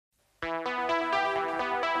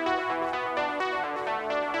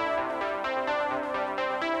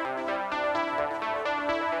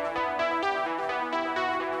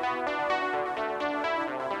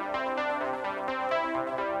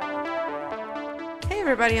Hey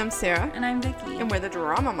everybody, I'm Sarah. And I'm Vicky. And we're the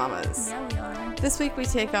Drama Mamas. Yeah, we are. This week we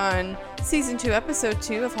take on Season 2, Episode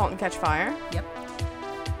 2 of *Halt and Catch Fire*. Yep.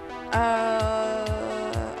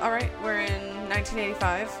 Alright, we're in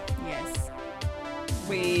 1985. Yes.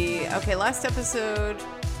 Last episode,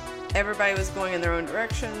 everybody was going in their own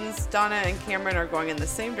directions. Donna and Cameron are going in the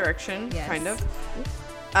same direction, Yes. kind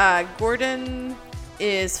of. Gordon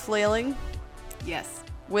is flailing Yes.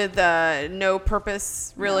 with no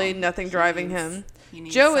purpose, really, nothing driving him. He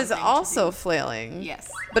needs Joe is something to also do. flailing. Yes.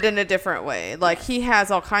 But in a different way. Like, he has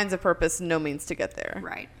all kinds of purpose and no means to get there.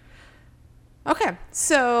 Right. Okay,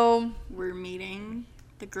 so... We're meeting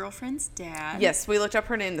the girlfriend's dad. Yes, we looked up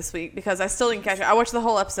her name this week because I still didn't catch it. I watched the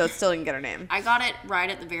whole episode, still didn't get her name. I got it right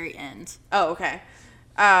at the very end. Oh, okay.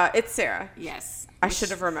 It's Sarah. Yes. I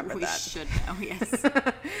should have remembered we that. We should know,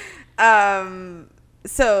 yes.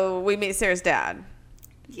 So we meet Sarah's dad.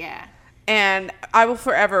 Yeah. And I will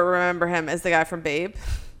forever remember him as the guy from Babe.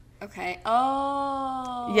 Okay.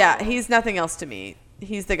 Oh. Yeah, he's nothing else to me.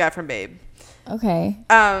 He's the guy from Babe. Okay.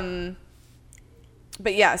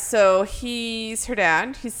 But yeah, so he's her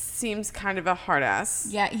dad. He seems kind of a hard ass.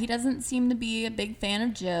 Yeah, he doesn't seem to be a big fan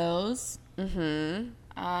of Joe's. Or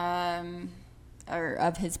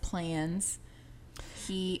of his plans.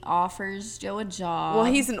 He offers Joe a job. Well,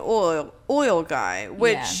 he's an oil guy,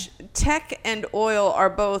 which tech and oil are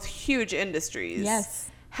both huge industries. Yes.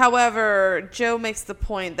 However, Joe makes the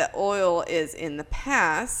point that oil is in the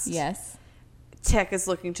past. Yes. Tech is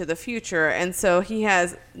looking to the future, and so he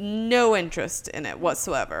has no interest in it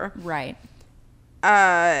whatsoever. Right.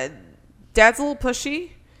 Dad's a little pushy.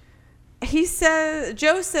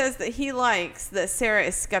 Joe says that he likes that Sarah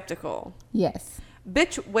is skeptical. Yes.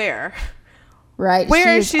 Bitch, where? Right.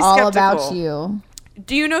 Where is she all skeptical? about you.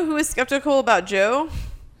 Do you know who is skeptical about Joe?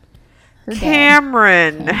 Her dad.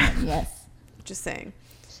 Cameron. Yes. Just saying.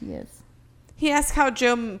 She is. He asks how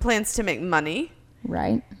Joe plans to make money.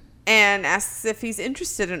 Right. And asks if he's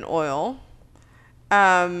interested in oil.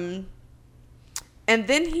 And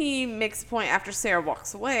then he makes a point after Sarah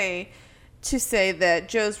walks away to say that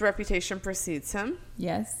Joe's reputation precedes him.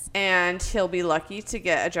 Yes. And he'll be lucky to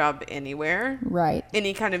get a job anywhere. Right.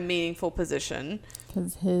 Any kind of meaningful position.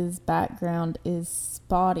 Because his background is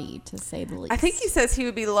spotty, to say the least. I think he says he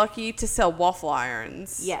would be lucky to sell waffle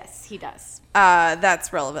irons. Yes, he does.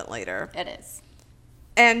 That's relevant later. It is.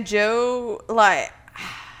 And Joe, like...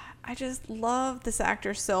 I just love this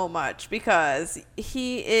actor so much because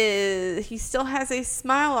he still has a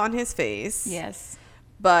smile on his face. Yes.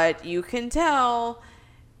 But you can tell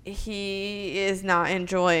he is not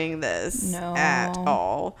enjoying this at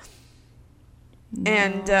all. No.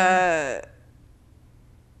 And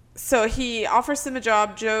so he offers him a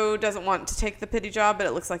job. Joe doesn't want to take the pity job, but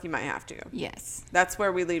it looks like he might have to. Yes. That's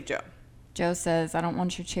where we leave Joe. Joe says, I don't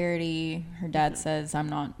want your charity. Her dad says, I'm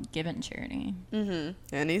not giving charity. Mm-hmm.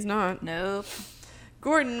 And he's not. Nope.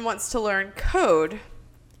 Gordon wants to learn code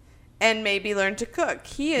and maybe learn to cook.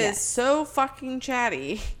 He is so fucking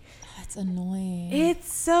chatty. That's annoying.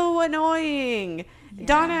 It's so annoying. Yeah.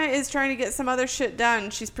 Donna is trying to get some other shit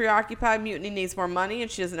done. She's preoccupied. Mutiny needs more money, and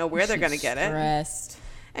she doesn't know where they're going to get stressed. it.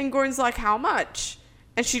 And Gordon's like, how much?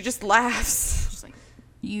 And she just laughs. She's like,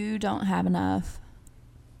 you don't have enough.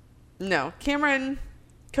 No. Cameron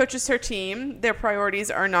coaches her team. Their priorities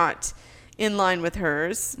are not in line with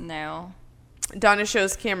hers. no. Donna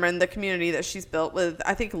shows Cameron the community that she's built with.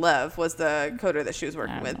 I think Lev was the coder that she was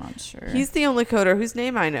working with. I'm not sure. He's the only coder whose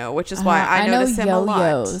name I know, which is why I notice him a lot.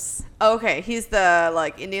 Yo-Yos. Okay, he's the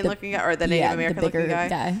like Indian looking guy or the Native American looking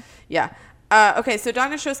guy. Yeah. Okay, so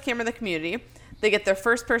Donna shows Cameron the community. They get their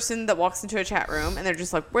first person that walks into a chat room, and they're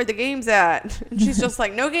just like, where the game's at? And she's just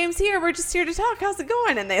like, no game's here. We're just here to talk. How's it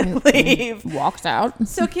going? And they leave. Walks out.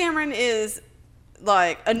 So Cameron is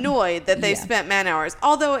like annoyed that they've spent man hours.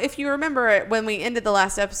 Although if you remember it, when we ended the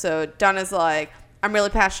last episode, Donna's like, I'm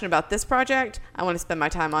really passionate about this project. I want to spend my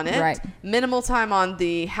time on it. Right. Minimal time on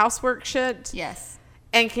the housework shit. Yes.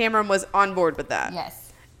 And Cameron was on board with that.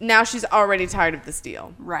 Yes. Now she's already tired of this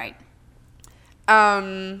deal. Right.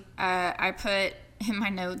 I put in my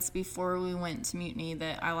notes before we went to Mutiny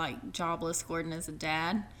that I like jobless Gordon as a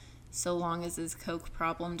dad. So long as his coke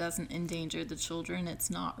problem doesn't endanger the children, it's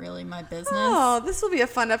not really my business. Oh, this will be a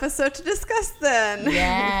fun episode to discuss then.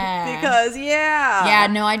 Yeah. Because, Yeah,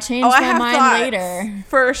 no, I changed my mind later.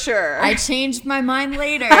 For sure. I changed my mind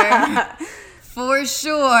later. For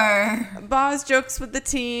sure. Boz jokes with the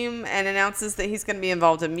team and announces that he's going to be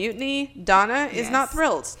involved in Mutiny. Donna is not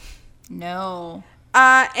thrilled. No.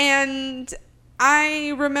 And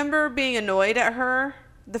I remember being annoyed at her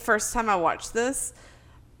the first time I watched this.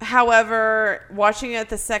 However, watching it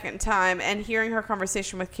the second time and hearing her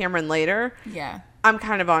conversation with Cameron later, Yeah. I'm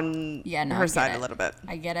kind of on her side a little bit.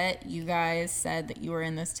 I get it. You guys said that you were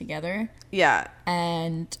in this together. Yeah.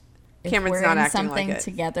 And if Cameron's we're not in acting something like it.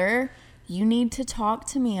 together, you need to talk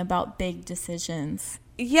to me about big decisions.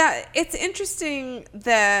 Yeah, it's interesting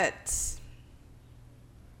that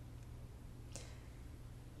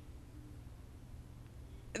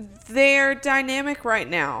their dynamic right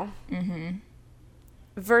now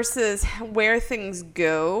versus where things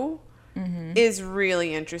go is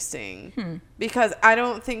really interesting. Because I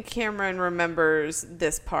don't think Cameron remembers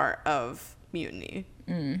this part of Mutiny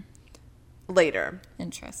later.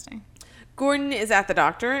 Interesting. Gordon is at the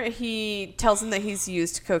doctor. He tells him that he's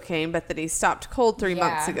used cocaine, but that he stopped cold 3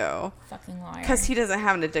 months ago. Fucking liar. Because he doesn't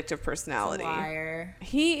have an addictive personality. Liar.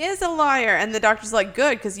 He is a liar. And the doctor's like,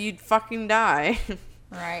 good, because you'd fucking die.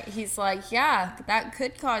 Right. He's like, yeah, that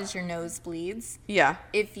could cause your nosebleeds. Yeah.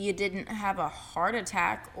 If you didn't have a heart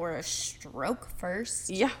attack or a stroke first.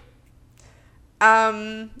 Yeah.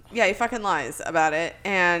 Yeah, he fucking lies about it.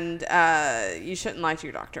 And you shouldn't lie to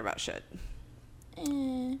your doctor about shit.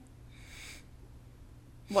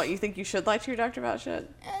 What, you think you should lie to your doctor about shit?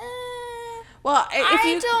 Well,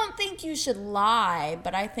 I don't think you should lie,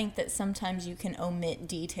 but I think that sometimes you can omit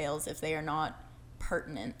details if they are not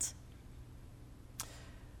pertinent.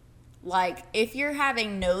 Like, if you're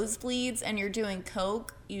having nosebleeds and you're doing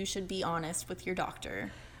coke, you should be honest with your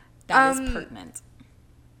doctor. That is pertinent.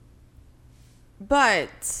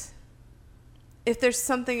 But if there's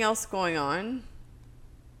something else going on,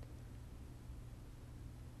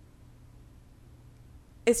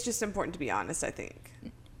 it's just important to be honest, I think.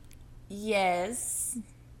 Yes,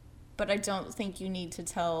 but I don't think you need to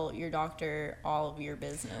tell your doctor all of your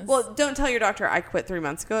business. Well, don't tell your doctor I quit 3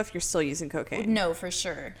 months ago if you're still using cocaine. No, for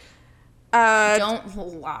sure. Don't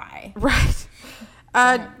lie. Right.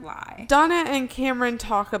 Don't lie. Donna and Cameron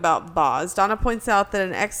talk about Boz. Donna points out that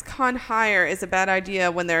an ex-con hire is a bad idea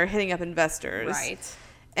when they're hitting up investors. Right.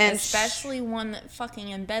 And especially one that fucking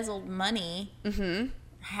embezzled money,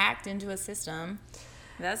 hacked into a system.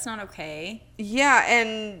 That's not okay. Yeah,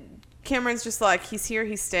 and Cameron's just like, he's here,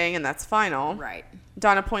 he's staying, and that's final. Right.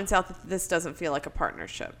 Donna points out that this doesn't feel like a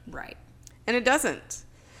partnership. Right. And it doesn't.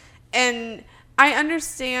 And I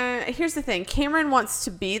understand. Here's the thing. Cameron wants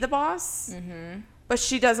to be the boss, but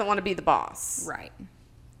she doesn't want to be the boss. Right.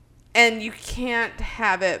 And you can't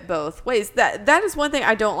have it both ways. That is one thing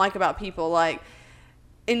I don't like about people. Like,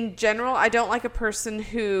 in general, I don't like a person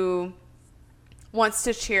who wants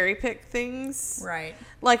to cherry pick things. Right.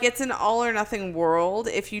 Like, it's an all or nothing world.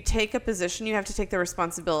 If you take a position, you have to take the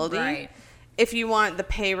responsibility. Right. If you want the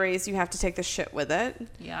pay raise, you have to take the shit with it.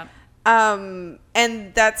 Yeah. And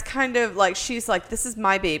that's kind of like, she's like, this is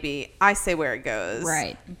my baby. I say where it goes.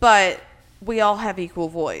 Right. But we all have equal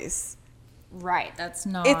voice. Right. That's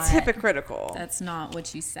not. It's hypocritical. That's not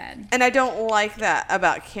what you said. And I don't like that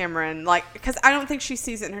about Cameron. Like, because I don't think she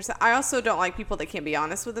sees it in herself. I also don't like people that can't be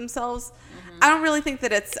honest with themselves. I don't really think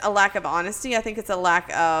that it's a lack of honesty. I think it's a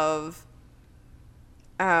lack of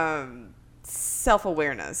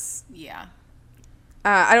self-awareness. Yeah.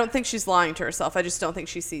 I don't think she's lying to herself. I just don't think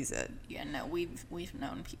she sees it. Yeah, no, we've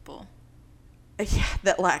known people. Yeah,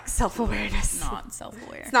 that lack self-awareness. Not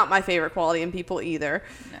self-aware. It's not my favorite quality in people either.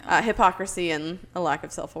 No. Hypocrisy and a lack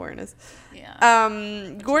of self-awareness.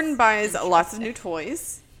 Yeah. Gordon buys lots of new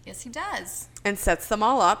toys. Yes, he does. And sets them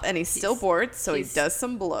all up, and he's still bored, so he does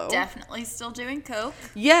some blow. Definitely still doing coke.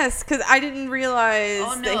 Yes, because I didn't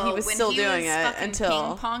realize that he was still doing it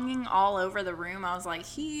until ping-ponging all over the room. I was like,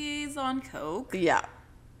 he's on coke. Yeah,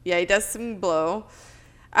 he does some blow.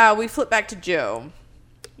 We flip back to Joe.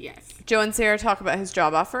 Yes. Joe and Sarah talk about his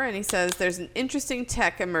job offer, and he says there's an interesting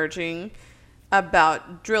tech emerging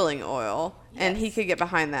about drilling oil, and he could get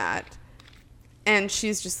behind that. And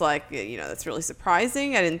she's just like, that's really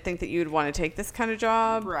surprising. I didn't think that you would want to take this kind of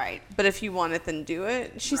job. Right. But if you want it, then do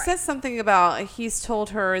it. She says something about he's told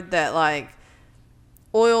her that, like,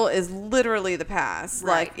 oil is literally the past.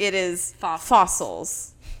 Right. Like, it is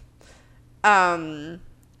fossils. Dad's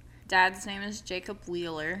name is Jacob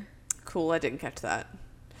Wheeler. Cool. I didn't catch that.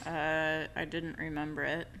 I didn't remember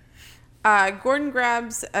it. Gordon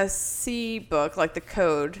grabs a C book, like the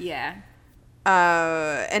code. Yeah.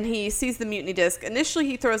 And he sees the mutiny disc. Initially,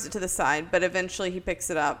 he throws it to the side, but eventually he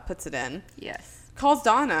picks it up, puts it in. Yes. Calls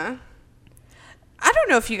Donna. I don't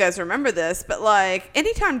know if you guys remember this, but, like,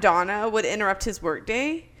 anytime Donna would interrupt his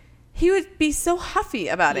workday, he would be so huffy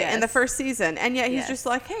about it in the first season. And yet he's just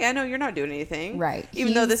like, hey, I know you're not doing anything. Right.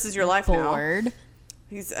 Even though this is your life bored. now.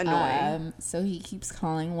 He's annoying. So he keeps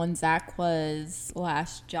calling. When Zach was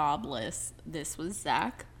last jobless, this was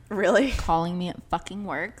Zach. Really? Calling me at fucking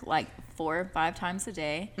work like 4 or 5 times a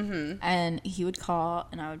day. Mm-hmm. And he would call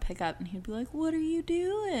and I would pick up and he'd be like, what are you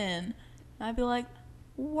doing? And I'd be like,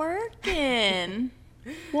 working.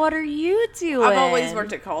 What are you doing? I've always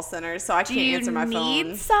worked at call centers, so I can't answer my phone. Do you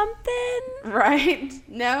need something? Right?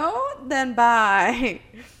 No? Then bye.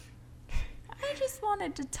 I just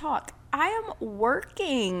wanted to talk. I am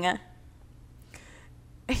working.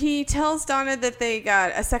 He tells Donna that they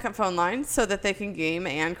got a second phone line so that they can game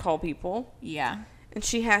and call people. Yeah. And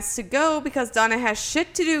she has to go because Donna has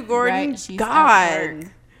shit to do, Gordon. Right, she's God.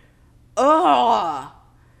 Ugh.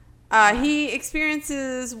 He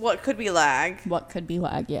experiences what could be lag. What could be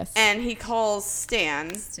lag, yes. And he calls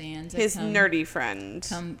Stan his nerdy friend.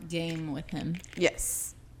 Come game with him.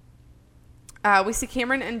 Yes. We see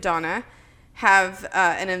Cameron and Donna have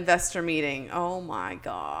an investor meeting. Oh my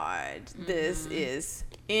God. Mm-hmm. This is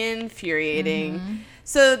infuriating. Mm-hmm.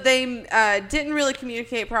 So they didn't really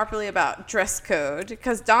communicate properly about dress code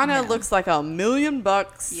because Donna looks like $1 million.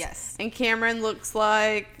 Yes. And Cameron looks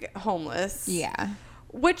like homeless. Yeah.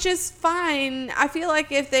 Which is fine. I feel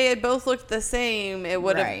like if they had both looked the same, it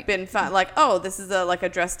would have been fun. Like, oh, this is a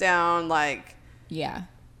dress down, like, yeah,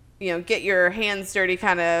 you know, get your hands dirty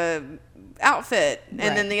kind of outfit.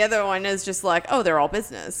 And then the other one is just like, oh, they're all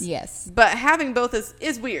business. Yes. But having both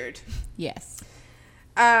is weird. Yes.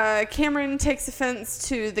 Cameron takes offense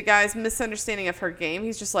to the guy's misunderstanding of her game.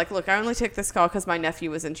 He's just like, look, I only took this call because my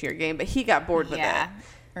nephew was into your game, but he got bored with it.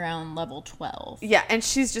 Around level 12. Yeah, and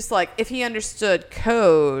she's just like, if he understood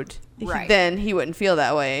code, then he wouldn't feel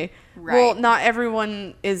that way. Right. Well, not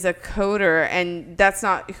everyone is a coder, and that's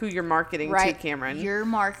not who you're marketing to, Cameron. You're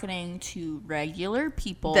marketing to regular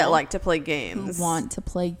people that like to play games. Who want to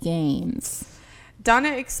play games.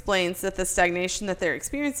 Donna explains that the stagnation that they're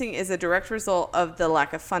experiencing is a direct result of the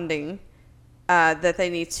lack of funding, that they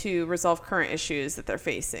need to resolve current issues that they're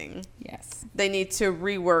facing. Yes. They need to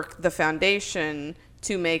rework the foundation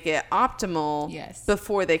to make it optimal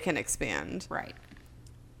before they can expand. Right.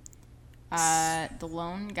 The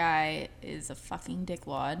lone guy is a fucking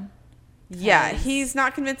dickwad. Yeah, he's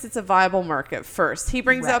not convinced it's a viable market first. He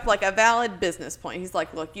brings up like a valid business point. He's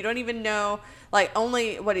like, look, you don't even know, like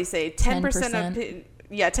only, what do you say,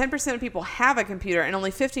 10% of people have a computer and only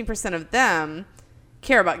 15% of them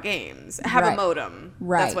care about games, have a modem.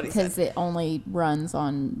 Right, that's what he said. because it only runs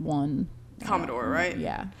on one. Commodore, right?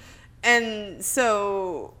 Yeah. And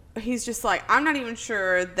so he's just like, I'm not even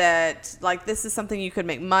sure that like this is something you could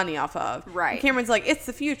make money off of. Right. And Cameron's like, it's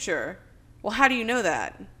the future. Well, how do you know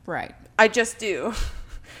that? Right. I just do.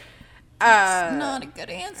 That's not a good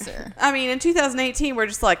answer. I mean, in 2018, we're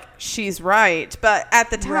just like, she's right. But at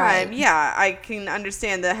the time, yeah, I can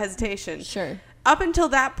understand the hesitation. Sure. Up until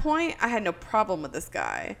that point, I had no problem with this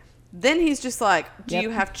guy. Then he's just like, do you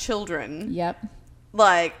have children? Yep.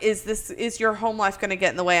 Like, is your home life going to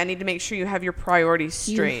get in the way? I need to make sure you have your priorities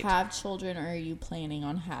straight. Do you have children, or are you planning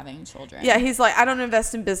on having children? Yeah, he's like, I don't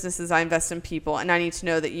invest in businesses, I invest in people, and I need to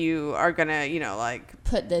know that you are going to, you know, like...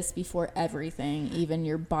 Put this before everything, even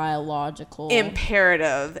your biological...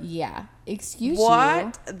 imperative. Yeah. Excuse you.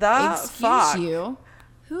 What the fuck? Excuse you.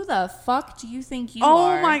 Who the fuck do you think you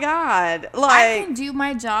are? Oh my God. Like, I can do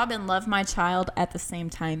my job and love my child at the same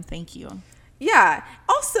time. Thank you. Yeah.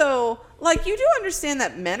 Also, like, you do understand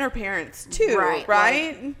that men are parents too, right?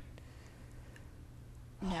 Like,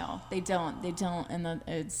 no, they don't. They don't, and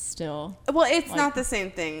it's still... Well, it's like, not the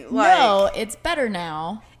same thing. Like, no, it's better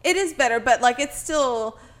now. It is better, but, like, it's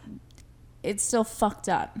still... It's still fucked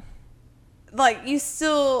up. Like, you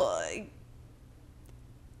still...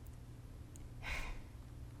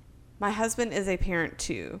 My husband is a parent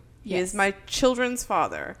too. Yes. He is my children's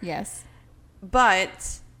father. Yes.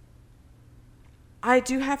 But... I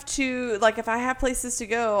do have to, like, if I have places to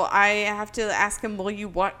go, I have to ask him, will you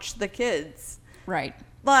watch the kids? Right.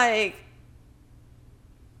 Like,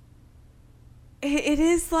 it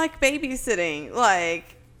is like babysitting.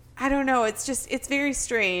 Like, I don't know. It's just, it's very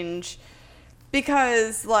strange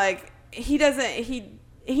because, like, he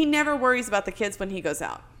never worries about the kids when he goes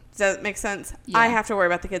out. Does that make sense? Yeah. I have to worry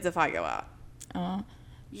about the kids if I go out.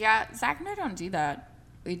 Yeah, Zach and I don't do that.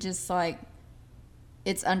 We just, like...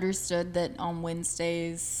 It's understood that on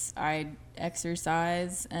Wednesdays I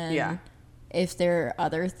exercise, and if there are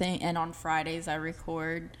other things, and on Fridays I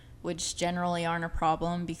record, which generally aren't a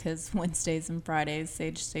problem because Wednesdays and Fridays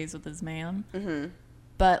Sage stays with his man. Mm-hmm.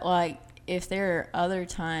 But like, if there are other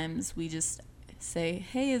times, we just say,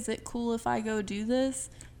 "Hey, is it cool if I go do this?"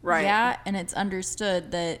 Right. Yeah, and it's understood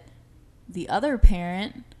that the other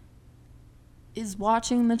parent is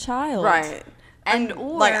watching the child. Right. And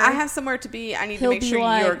like, I have somewhere to be. I need to make sure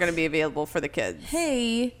you're going to be available for the kids.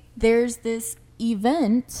 Hey, there's this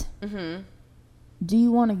event. Do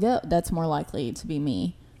you want to go? That's more likely to be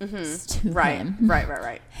me. To Right. him.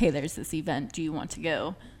 Right. Hey, there's this event. Do you want to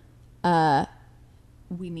go?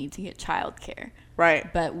 We need to get childcare.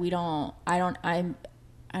 Right. But I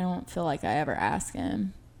don't feel like I ever asked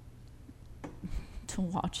him to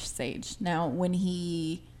watch Sage. Now, when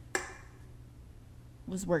he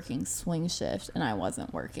was working swing shift and I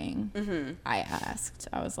wasn't working, I asked.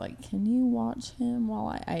 I was like, can you watch him while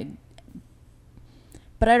I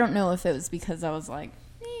but I don't know if it was because I was like,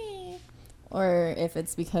 or if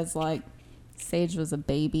it's because, like, Sage was a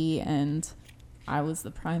baby and I was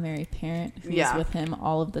the primary parent who was with him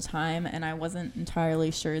all of the time, and I wasn't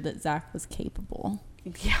entirely sure that Zach was capable.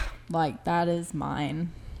 Yeah. Like, that is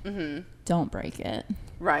mine. Don't break it.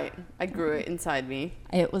 Right. I grew it inside me.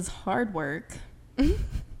 It was hard work.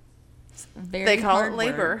 Very they call hard it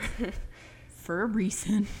labor. For a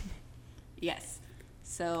reason. Yes.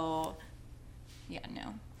 So, yeah,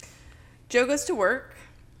 no. Joe goes to work.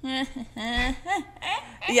 Yeah,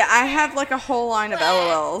 I have like a whole line of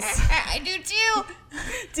LOLs. I do too.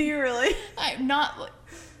 Do you really? I'm not.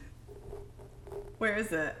 Where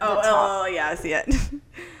is it? Oh, yeah, I see it.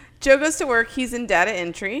 Joe goes to work. He's in data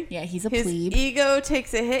entry. Yeah, he's a His plebe. ego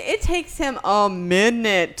takes a hit. It takes him a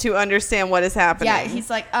minute to understand what is happening. Yeah, he's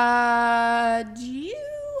like, do you...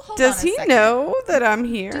 Does he know that I'm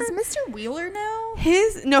here? Does Mr. Wheeler know?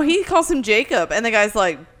 No, he calls him Jacob, and the guy's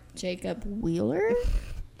like... Jacob Wheeler?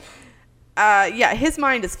 Yeah, his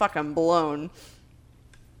mind is fucking blown.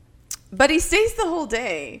 But he stays the whole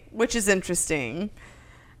day, which is interesting.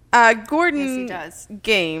 Gordon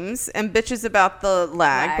games and bitches about the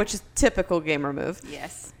lag, which is typical gamer move.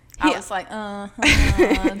 Yes. I was like,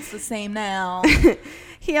 it's the same now.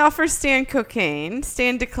 He offers Stan cocaine.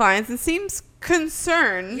 Stan declines and seems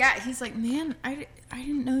concerned. Yeah, he's like, man, I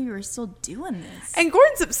didn't know you were still doing this. And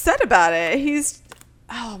Gordon's upset about it.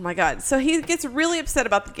 Oh my God. So he gets really upset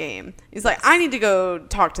about the game. He's like, I need to go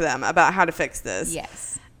talk to them about how to fix this.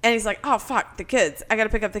 Yes. And he's like, oh, fuck, the kids. I got to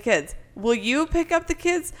pick up the kids. Will you pick up the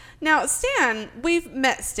kids? Now, Stan, we've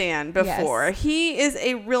met Stan before. Yes. He is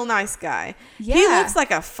a real nice guy. Yeah. He looks like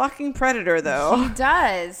a fucking predator, though. He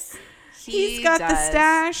does. He's got the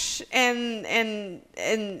stash and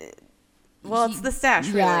well, it's the stash,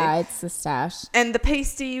 really. Yeah, it's the stash. And the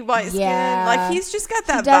pasty white skin. Like, he's just got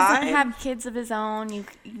that vibe. He doesn't have kids of his own. You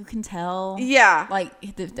can tell. Yeah. Like,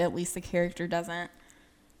 at least the character doesn't.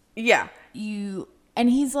 Yeah. And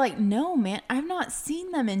he's like, no, man, I've not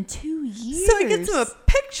seen them in 2 years. So he gets him a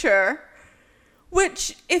picture,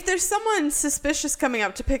 which, if there's someone suspicious coming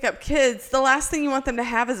up to pick up kids, the last thing you want them to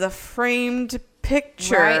have is a framed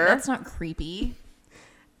picture. Right, that's not creepy.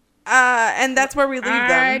 And that's where we leave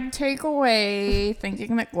them. I'd take away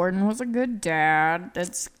thinking that Gordon was a good dad.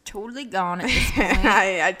 That's totally gone at this point.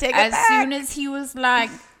 I take it back. As soon as he was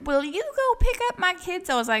like, will you go pick up my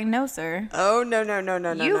kids? I was like, no, sir. Oh, no.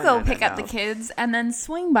 You go pick up the kids and then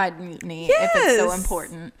swing by Mutiny if it's so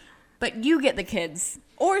important. But you get the kids.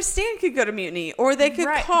 Or Stan could go to Mutiny. Or they could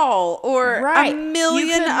call. Or a million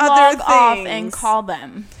you could other log things. Off and call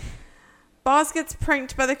them. Boz gets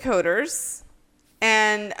pranked by the coders.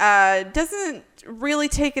 And doesn't really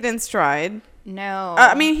take it in stride. No.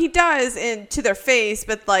 I mean, he does to their face,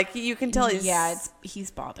 but like you can tell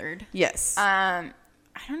he's bothered. Yes. I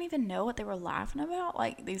don't even know what they were laughing about.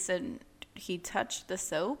 Like they said he touched the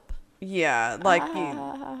soap. Yeah, like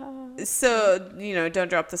don't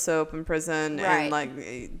drop the soap in prison and like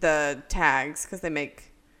the tags because they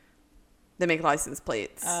make license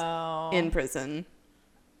plates in prison.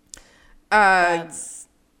 That's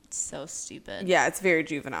so stupid. Yeah, it's very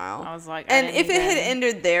juvenile. I was like, and if it had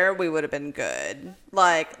ended there, we would have been good.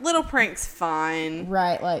 Like, little pranks, fine.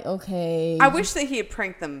 Right, like, okay. I wish that he had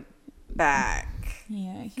pranked them back.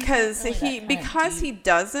 Yeah. Because he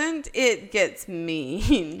doesn't, it gets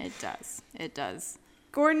mean. It does.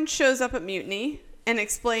 Gordon shows up at Mutiny and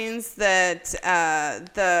explains that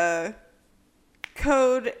the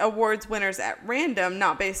code awards winners at random,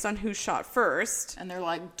 not based on who shot first. And they're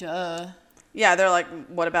like, duh. Yeah, they're like,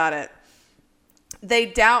 what about it? They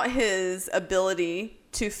doubt his ability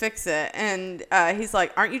to fix it. And he's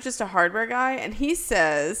like, aren't you just a hardware guy? And he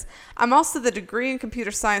says, I'm also the degree in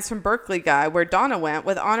computer science from Berkeley guy, where Donna went,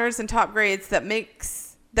 with honors and top grades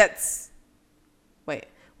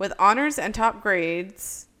with honors and top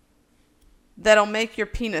grades that'll make your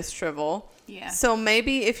penis shrivel. Yeah. So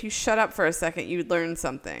maybe if you shut up for a second, you'd learn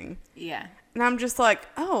something. Yeah. And I'm just like,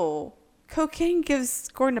 oh, cocaine gives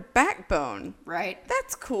Gordon a backbone. Right.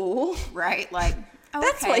 That's cool. Right. Like,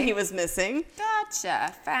 That's what he was missing.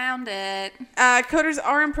 Gotcha. Found it. Coders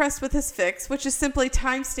are impressed with his fix, which is simply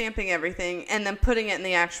time-stamping everything and then putting it in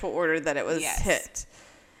the actual order that it was hit.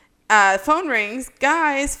 Phone rings.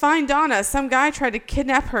 Guys, find Donna. Some guy tried to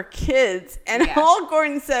kidnap her kids. And all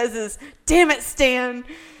Gordon says is, damn it, Stan.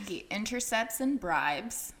 He intercepts and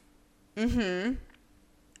bribes. Mm-hmm.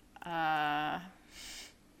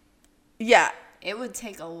 Yeah. It would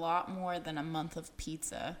take a lot more than a month of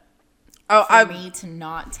pizza for me to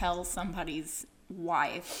not tell somebody's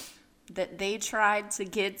wife that they tried to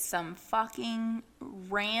get some fucking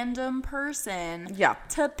random person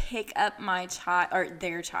to pick up my child, or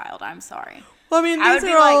their child, I'm sorry. Well, I mean, I would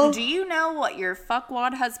be like, do you know what your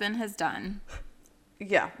fuckwad husband has done?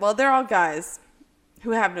 Yeah, well, they're all guys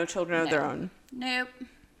who have no children of their own. Nope.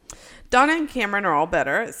 Donna and Cameron are all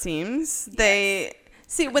better, it seems. Yes. They...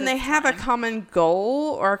 See, when they have a common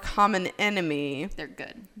goal or a common enemy, they're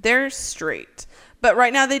good. They're straight. But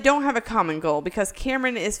right now they don't have a common goal because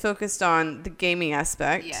Cameron is focused on the gaming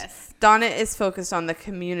aspect. Yes. Donna is focused on the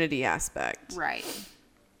community aspect. Right.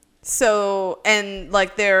 So, and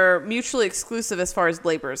like they're mutually exclusive as far as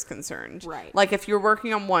labor is concerned. Right. Like if you're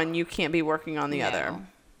working on one, you can't be working on the other.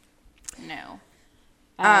 No.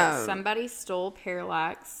 Somebody stole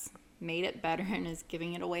Parallax, made it better, and is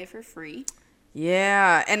giving it away for free.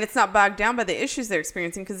 Yeah, and it's not bogged down by the issues they're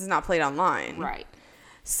experiencing because it's not played online. Right.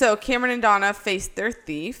 So Cameron and Donna face their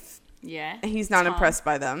thief. Yeah. And he's not impressed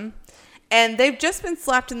by them. And they've just been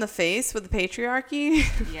slapped in the face with the patriarchy.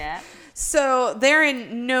 Yeah. So they're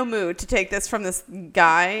in no mood to take this from this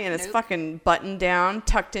guy and his fucking button down,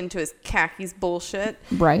 tucked into his khakis bullshit.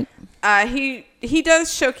 Right. He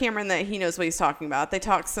does show Cameron that he knows what he's talking about. They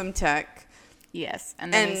talk some tech. Yes,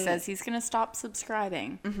 and then he says he's going to stop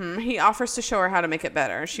subscribing. Mm-hmm. He offers to show her how to make it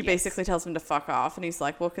better. She basically tells him to fuck off, and he's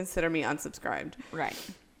like, well, consider me unsubscribed. Right.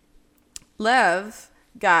 Lev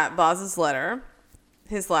got Boz's letter,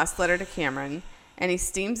 his last letter to Cameron, and he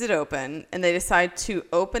steams it open, and they decide to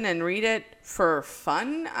open and read it for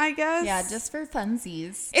fun, I guess? Yeah, just for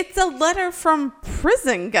funsies. It's a letter from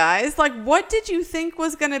prison, guys. Like, what did you think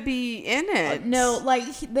was going to be in it? No,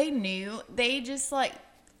 like, they knew. They just, like...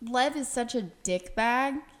 Lev is such a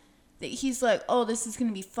dickbag that he's like, oh, this is going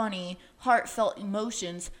to be funny. Heartfelt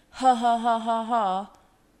emotions. Ha, ha, ha, ha, ha.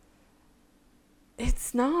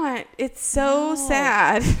 It's not. It's so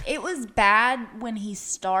sad. It was bad when he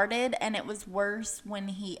started, and it was worse when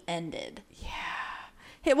he ended. Yeah.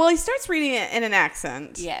 Hey, well, he starts reading it in an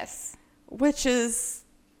accent. Yes. Which is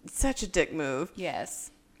such a dick move. Yes.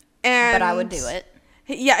 But I would do it.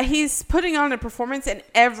 Yeah, he's putting on a performance and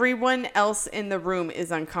everyone else in the room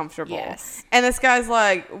is uncomfortable. Yes. And this guy's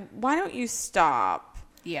like, why don't you stop?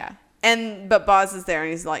 Yeah. But Boz is there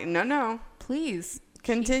and he's like, no. Please.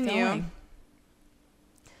 Continue.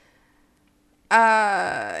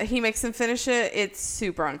 He makes him finish it. It's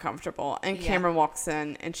super uncomfortable. And Cameron walks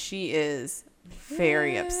in and she is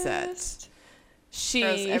very upset. She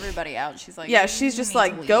throws everybody out. She's like, yeah, she's just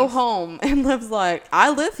like, go home. And Liv's like, I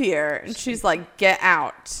live here. And she's like, get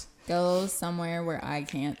out. Go somewhere where I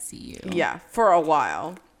can't see you. Yeah, for a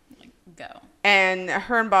while. Like, go. And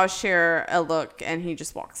her and Boz share a look and he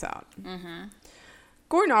just walks out. Mm-hmm.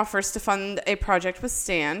 Gordon offers to fund a project with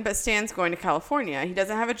Stan, but Stan's going to California. He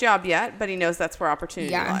doesn't have a job yet, but he knows that's where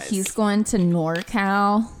opportunity lies. Yeah, he's going to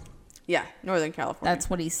NorCal. Yeah, Northern California. That's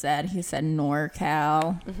what he said. He said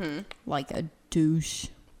NorCal. Mm-hmm. Like a douche.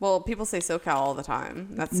 Well, people say SoCal all the time.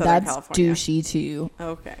 That's Southern California. That's douchey too.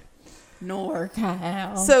 Okay.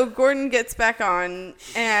 NorCal. So Gordon gets back on,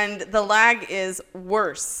 and the lag is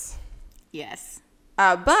worse. Yes.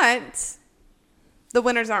 But the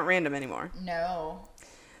winners aren't random anymore. No.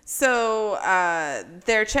 So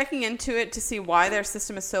they're checking into it to see why their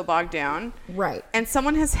system is so bogged down. Right. And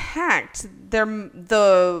someone has hacked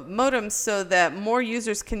the modem so that more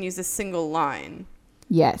users can use a single line.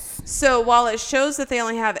 Yes. So while it shows that they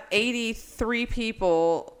only have 83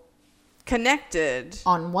 people connected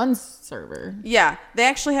on one server, yeah, they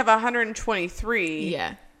actually have 123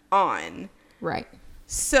 on. Right.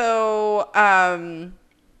 So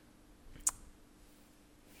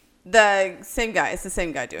the same guy, it's the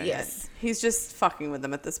same guy doing it. He's just fucking with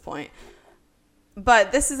them at this point.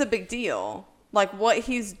 But this is a big deal. Like, what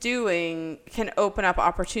he's doing can open up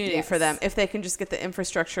opportunity for them if they can just get the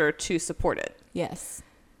infrastructure to support it. Yes.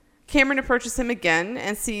 Cameron approaches him again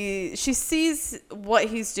and she sees what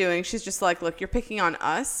he's doing. She's just like, look, you're picking on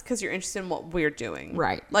us because you're interested in what we're doing.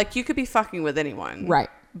 Right. Like, you could be fucking with anyone. Right.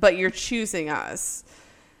 But you're choosing us.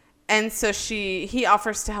 And so he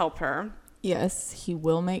offers to help her. Yes, he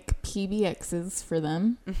will make PBXs for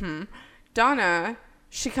them. Mm-hmm. Donna,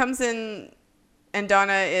 she comes in and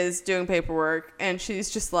Donna is doing paperwork, and she's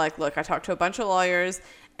just like, look, I talked to a bunch of lawyers,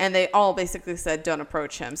 and they all basically said, don't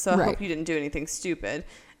approach him. So I hope you didn't do anything stupid.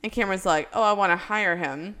 And Cameron's like, oh, I want to hire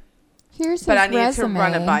him. But I need to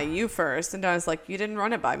run it by you first. And Donna's like, you didn't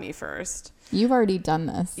run it by me first. You've already done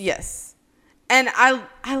this. Yes. And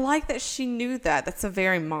I like that she knew that. That's a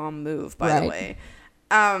very mom move, by the way.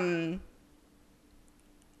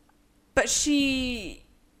 But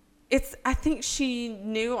I think she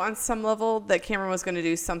knew on some level that Cameron was going to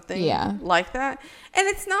do something like that. And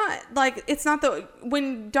it's not that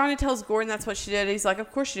when Donna tells Gordon that's what she did, he's like, of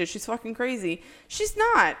course she did. She's fucking crazy. She's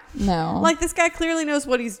not. No. Like, this guy clearly knows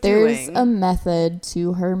what he's doing. There's a method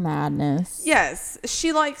to her madness. Yes.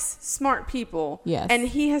 She likes smart people. Yes. And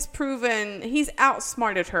he has proven he's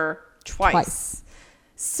outsmarted her twice.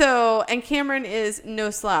 So, and Cameron is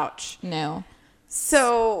no slouch. No.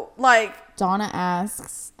 So, like, Donna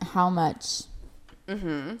asks how much.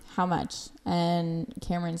 How much? And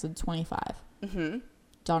Cameron said 25.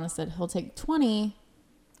 Donna said he'll take 20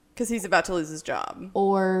 because he's about to lose his job,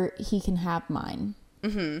 or he can have mine.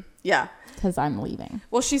 Yeah, because I'm leaving.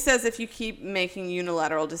 Well, she says if you keep making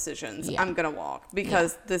unilateral decisions, I'm gonna walk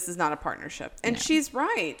because this is not a partnership, and she's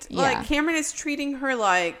right. Like, Cameron is treating her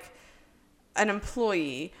like an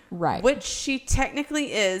employee, right? Which she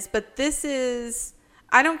technically is, but this is.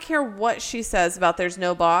 I don't care what she says about there's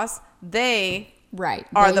no boss. They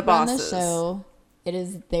are the bosses. The show. It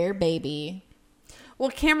is their baby. Well,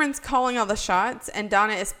 Cameron's calling all the shots, and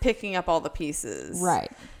Donna is picking up all the pieces.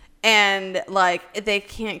 Right. And, like, they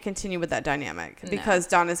can't continue with that dynamic because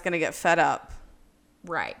Donna's going to get fed up.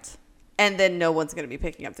 Right. And then no one's going to be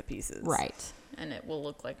picking up the pieces. Right. And it will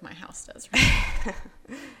look like my house does right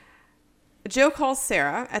now. Joe calls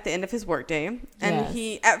Sarah at the end of his workday, and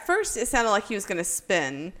he, at first, it sounded like he was going to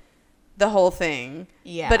spin the whole thing.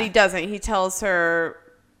 Yeah. But he doesn't. He tells her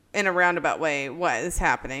in a roundabout way what is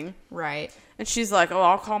happening. Right. And she's like, oh,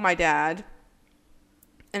 I'll call my dad.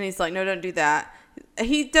 And he's like, no, don't do that.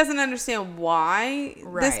 He doesn't understand why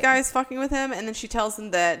this guy is fucking with him. And then she tells him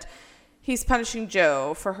that he's punishing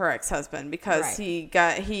Joe for her ex-husband because he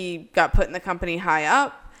got put in the company high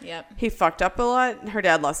up. Yep. He fucked up a lot. Her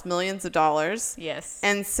dad lost millions of dollars. Yes.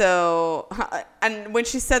 And so, and when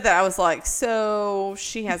she said that, I was like, so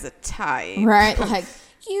she has a type. Right. Like,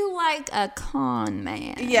 you like a con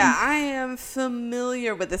man. Yeah, I am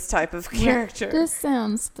familiar with this type of character. Yeah, this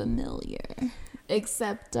sounds familiar.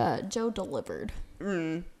 Except Joe delivered.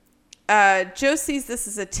 Joe sees this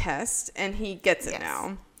as a test, and he gets it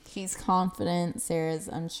now. He's confident. Sarah's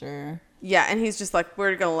unsure. Yeah, and he's just like,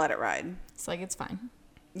 we're going to let it ride. It's like, it's fine.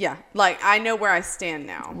 Yeah, like, I know where I stand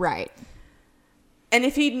now. Right. And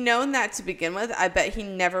if he'd known that to begin with, I bet he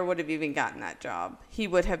never would have even gotten that job. He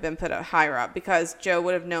would have been put higher up because Joe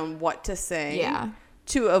would have known what to say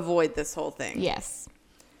to avoid this whole thing. Yes.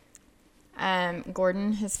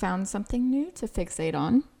 Gordon has found something new to fixate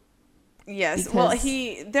on. Yes. Well,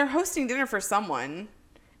 they're hosting dinner for someone.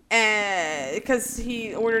 Because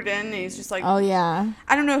he ordered in and he's just like... Oh, yeah.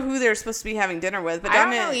 I don't know who they're supposed to be having dinner with. But I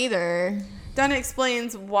don't know either. Donna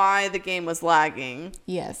explains why the game was lagging.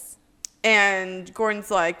 Yes. And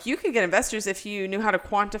Gordon's like, you could get investors if you knew how to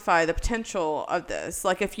quantify the potential of this.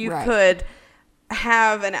 Like, if you could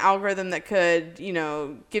have an algorithm that could,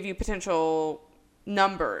 give you potential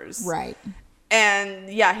numbers. Right.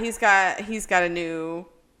 And, yeah, he's got a new...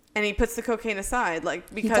 And he puts the cocaine aside,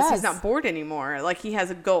 like, because he's not bored anymore. Like, he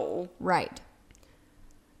has a goal. Right.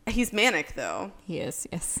 He's manic, though. He is,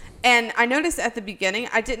 yes. And I noticed at the beginning,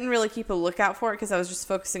 I didn't really keep a lookout for it because I was just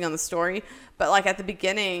focusing on the story. But, like, at the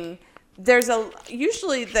beginning,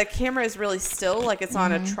 usually the camera is really still, like it's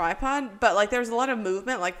on a tripod. But, like, there's a lot of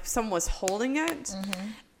movement, like someone was holding it.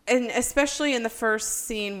 And especially in the first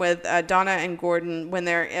scene with Donna and Gordon when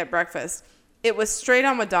they're at breakfast. It was straight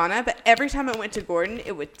on with Donna, but every time it went to Gordon,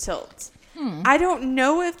 it would tilt. I don't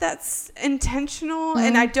know if that's intentional,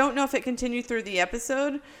 and I don't know if it continued through the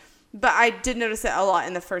episode, but I did notice it a lot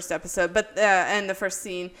in the first episode, but in the first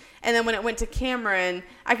scene. And then when it went to Cameron,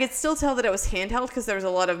 I could still tell that it was handheld because there was a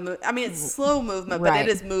lot of it's slow movement, but it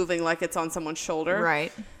is moving like it's on someone's shoulder.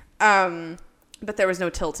 Right. But there was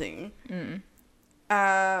no tilting.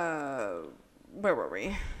 Where were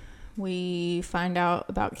we? We find out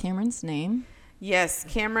about Cameron's name. Yes,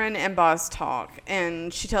 Cameron and Boz talk,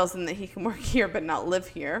 and she tells him that he can work here but not live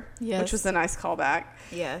here, which was a nice callback.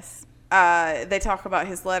 Yes. They talk about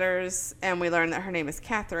his letters, and we learn that her name is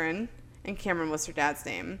Catherine, and Cameron was her dad's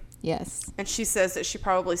name. Yes. And she says that she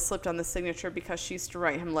probably slipped on the signature because she used to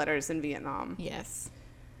write him letters in Vietnam. Yes.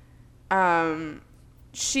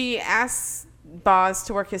 she asks Boz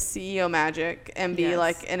to work his CEO magic and be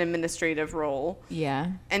like an administrative role.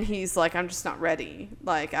 Yeah. And he's like, I'm just not ready.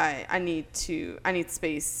 Like I need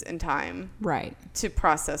space and time. Right. To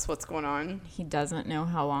process what's going on. He doesn't know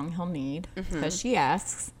how long he'll need because she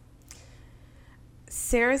asks.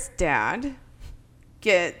 Sarah's dad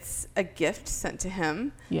gets a gift sent to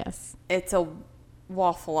him. Yes. It's a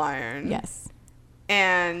waffle iron. Yes.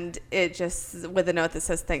 And it just, with a note that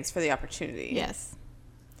says, thanks for the opportunity. Yes.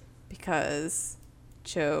 Because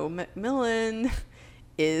Joe McMillan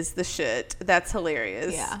is the shit. That's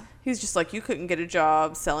hilarious. Yeah. He's just like, you couldn't get a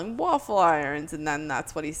job selling waffle irons. And then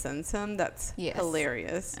that's what he sends him. That's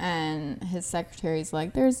hilarious. And his secretary's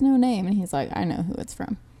like, there's no name. And he's like, I know who it's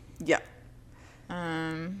from. Yeah.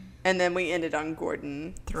 And then we ended on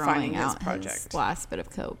Gordon throwing out his project. His last bit of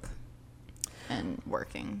coke and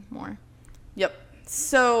working more. Yep.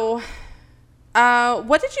 So,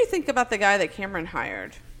 what did you think about the guy that Cameron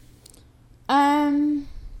hired?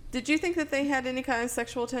 Did you think that they had any kind of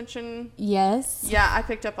sexual tension? Yes. Yeah, I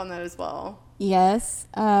picked up on that as well. Yes.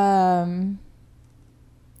 I'm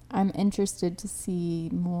interested to see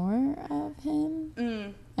more of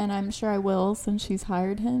him. And I'm sure I will since she's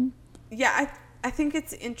hired him. Yeah, I think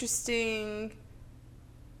it's interesting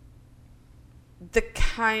the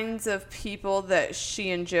kinds of people that she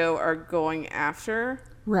and Joe are going after.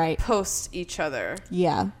 Right. Post each other.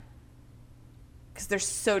 Yeah. Because they're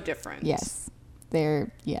so different. Yes.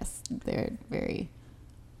 They're very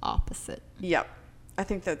opposite. Yep. I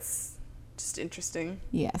think that's just interesting.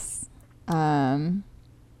 Yes. I'm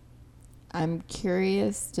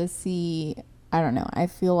curious to see, I don't know, I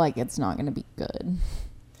feel like it's not going to be good.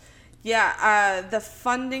 Yeah, the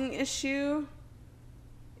funding issue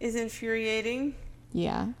is infuriating.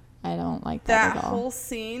 Yeah, I don't like that at all. That whole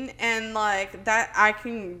scene, and like that, I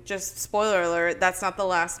can just, spoiler alert, that's not the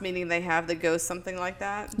last meeting they have that goes something like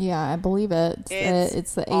that. Yeah, I believe it.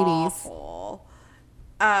 It's the 80s. Awful.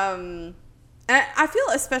 And I feel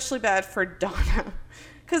especially bad for Donna.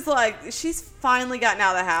 Because, like, she's finally gotten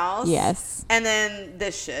out of the house. Yes. And then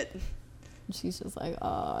this shit. She's just like, oh,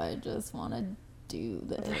 I just want to do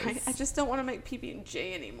this. Right? I just don't want to make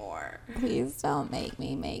PB&J anymore. Please don't make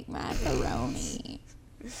me make macaroni.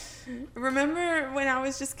 Remember when I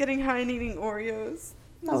was just getting high and eating Oreos?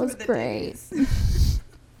 That was great.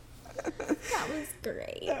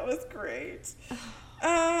 That was great.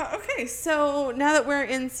 Okay, so now that we're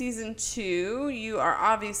in season 2, you are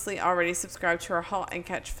obviously already subscribed to our Halt and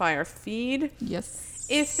Catch Fire feed. Yes.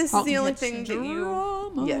 If this is the only thing that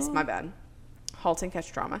you... Yes, my bad. Halt and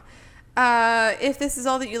Catch Drama. If this is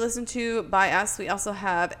all that you listen to by us, we also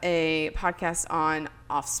have a podcast on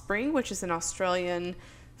Offspring, which is an Australian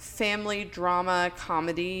family drama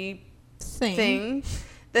comedy thing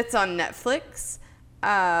that's on Netflix.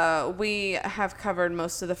 We have covered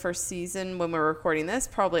most of the first season when we're recording this,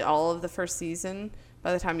 probably all of the first season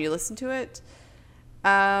by the time you listen to it.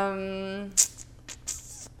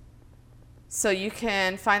 So you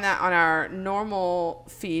can find that on our normal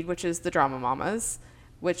feed, which is the Drama Mamas,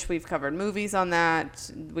 which we've covered movies on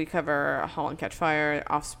that. We cover Halt and Catch Fire,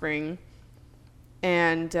 Offspring,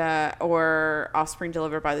 and or Offspring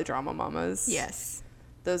Delivered by the Drama Mamas. Yes.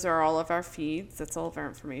 Those are all of our feeds. That's all of our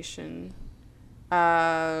information.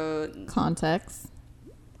 Context.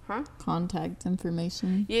 Huh? Contact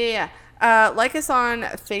information. Yeah. Like us on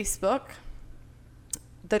Facebook,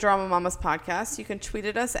 the Drama Mamas Podcast. You can tweet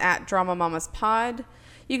at us at Drama Mamas Pod.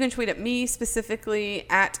 You can tweet at me specifically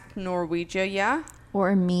at Norwegia, yeah.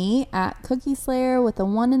 Or me at Cookie Slayer with a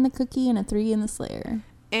 1 in the cookie and a 3 in the Slayer.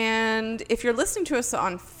 And if you're listening to us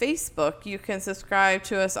on Facebook, you can subscribe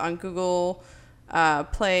to us on Google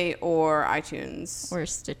Play or iTunes. Or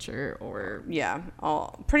Stitcher or... Yeah,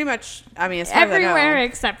 all pretty much, I mean, as far everywhere as I know,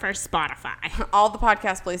 except for Spotify. All the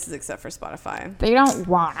podcast places except for Spotify. They don't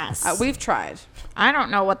want us. We've tried. I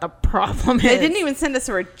don't know what the problem is. They didn't even send us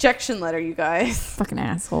a rejection letter, you guys. Fucking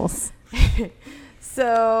assholes.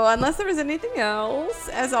 So, unless there was anything else,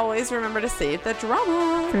 as always, remember to save the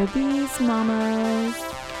drama. For these mamas.